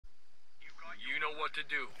what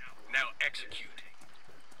to do. Now execute.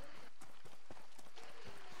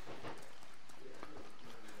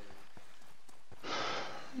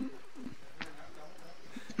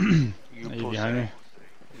 You Are you pussy. behind me?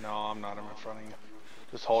 No, I'm not. I'm in front of you.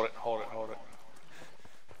 Just hold it, hold it, hold it.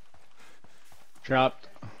 Dropped.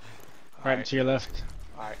 Right to your left.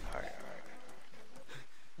 Alright, alright, alright.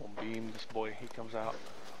 We'll beam this boy. He comes out.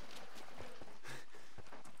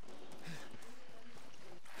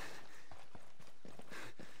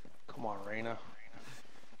 Come on, Reyna.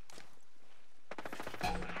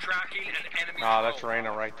 Tracking an enemy. Nah, that's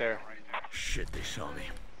Reyna right there. Shit, they saw me.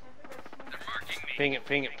 They're marking me. Ping it,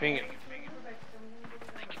 ping it, ping it.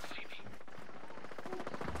 They can see me.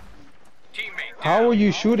 Teammate. How are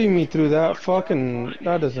you shooting me through that fucking...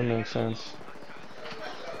 That doesn't make sense.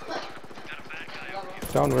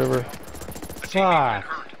 Downriver. Fuck. Alright,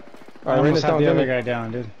 I almost Reyna's had down, the other Jimmy. guy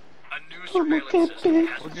down, dude. A new surveillance system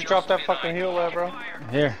has Where'd you just drop that been fucking heal at, bro?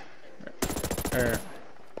 Here.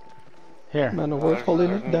 Here. Man, the world's holding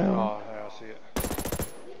it down. Oh, yeah, I see it.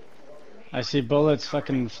 I see bullets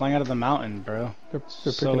fucking flying out of the mountain, bro. They're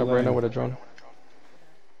So picking up Reyna lame. with a drone.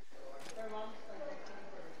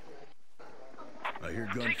 I hear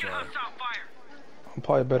taking gunfire. hostile fire. I'm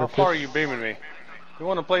probably better How far are fit. you beaming me? You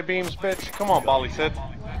wanna play beams, bitch? Come on, Bolly Sid.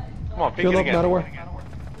 Come on, peek Heal it up, again. matter where.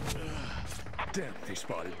 Damn, they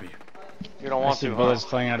spotted me. You don't I want see to, bullets huh?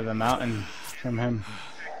 flying out of the mountain from him.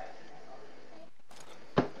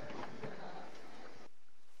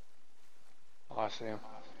 Oh, I see him.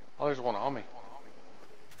 Oh, there's one on me.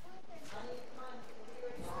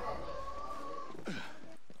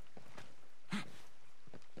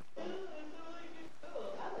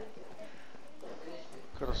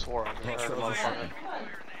 Could have swore I just heard a motherfucker.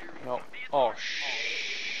 No. Oh,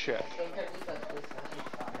 shit.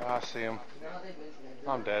 I see him.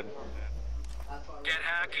 I'm dead. Get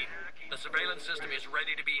hacking. The surveillance system is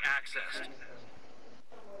ready to be accessed.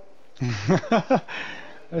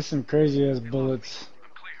 That's some crazy ass bullets.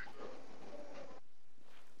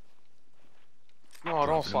 No,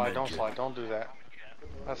 don't slide, don't slide, don't do that.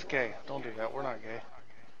 That's gay. Don't do that. We're not gay.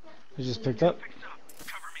 You just picked up?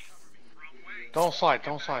 Don't slide,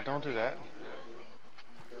 don't slide, don't do that.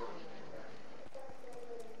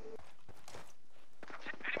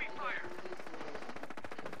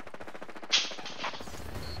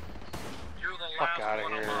 You're the Fuck last outta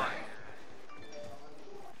one here. alive.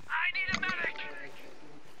 I need a medic.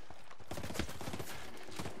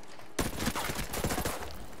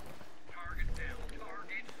 Target down.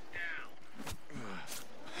 Target down.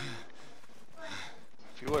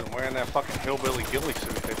 If you wasn't wearing that fucking hillbilly ghillie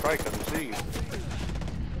suit, they probably couldn't see you.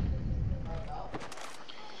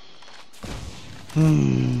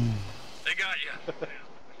 They got you.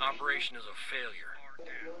 Operation is a failure.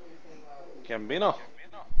 Gambino.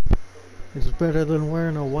 It's better than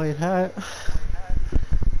wearing a white hat.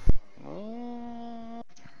 Mm, Hey,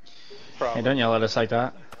 probably. don't yell at us like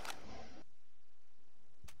that.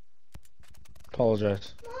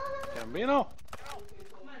 Apologize. Gambino.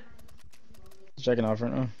 Checking off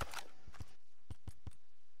right now.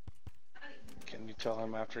 Can you tell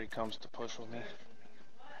him after he comes to push with me?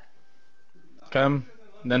 Come,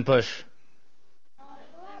 then push.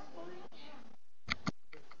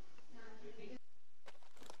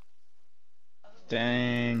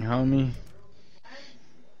 Dang, homie.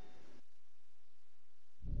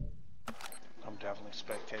 I'm definitely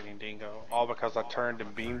spectating Dingo. All because I turned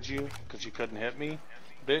and beamed you because you couldn't hit me,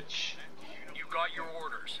 bitch. You got your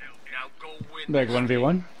orders. Now go win. Like this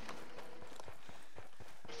 1v1?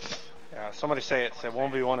 Yeah, somebody say it. Say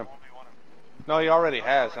 1v1 him. No, he already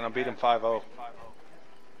has, and I beat him 5-0.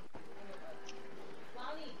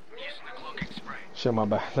 Using the cloaking spray. Shit, my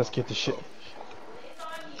bad. Let's get this shit.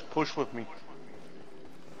 Push with me.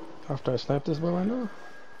 After I snipe this boy right now.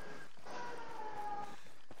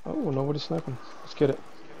 Oh, nobody's sniping. Let's get it.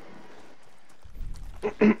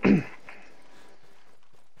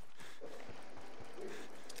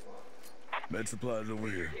 Med supplies over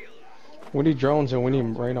here. We need drones and we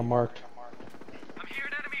need Reyna marked. I'm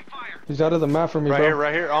hearing enemy fire. He's out of the map for me, Right bro. here,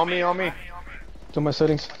 right here. On me, on me. To my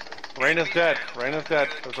settings. Reyna's dead. Reyna's dead.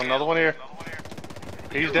 There's another one here.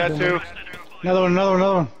 He's dead too. Another one, another one,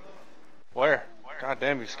 another one. Where? God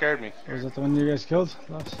damn, you scared me. Was that the one you guys killed?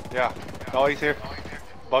 Last? Yeah. Oh, he's here.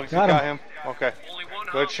 Bugsy Got got him. him. Okay. Only one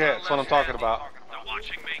Good hostile shit. That's what I'm left talking standing. about. They're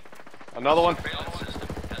watching me. Another one. Surveillance system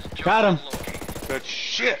has just Got him. been located. Good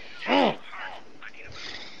shit. Mm.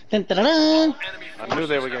 Dun, dun, dun, dun. Enemy I knew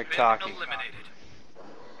they would forces get have cocky. been eliminated.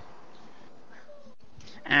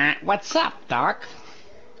 What's up, Doc?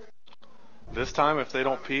 This time, if they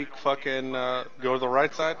don't peek, fucking go to the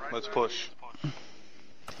right side. Let's push.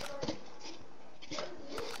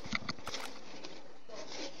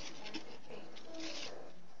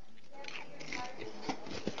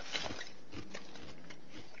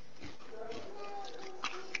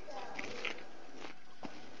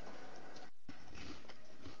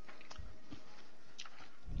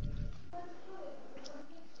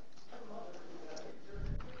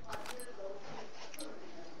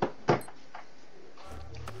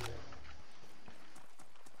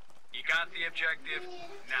 objective.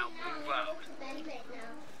 Now move out.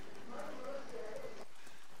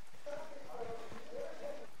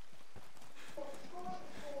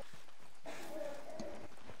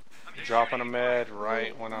 Dropping a med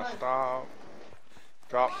right when I stop.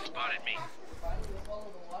 Dropped. Spotted me.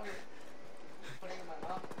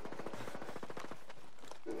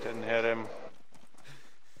 Didn't hit him.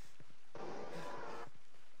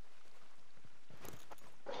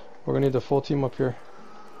 We're gonna need the full team up here.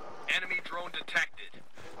 Enemy drone detected.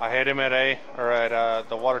 I hit him at A, or at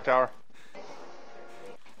the water tower. Drone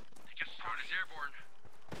is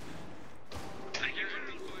airborne. I hear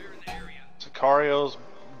enemy fire in the area. Sicario's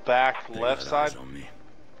back They left got eyes side. on me.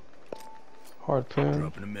 Hard pin.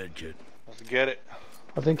 Dropping a med kit. Let's get it.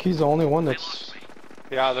 I think he's the only one that's.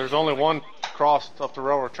 Yeah, there's only one crossed up the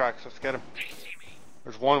railroad tracks. Let's get him. They see me.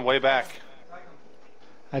 There's one way back.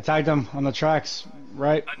 I tagged him on the tracks,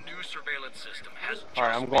 right? A new surveillance system has just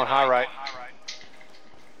Alright, I'm been going high right.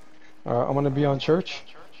 Alright, I'm gonna be on church.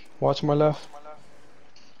 Watch my left.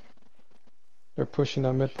 They're pushing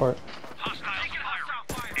that mid part. Hostile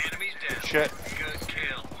fire. Enemies down. Shit. Good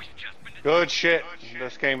kill. We've just been Good shit.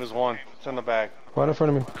 This game is won. It's in the bag. Right in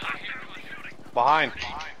front of me. Behind.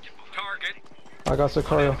 target. I got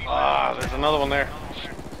Sicario. Ah, there's another one there.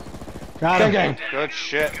 Got Gang him. gang. Good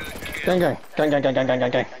shit. Gang gang. Gang gang gang gang gang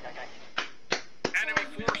gang gang.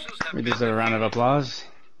 Enemy forces have We been deserve a round of applause.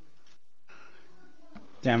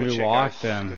 Damn, Good we shit, walked guys. them.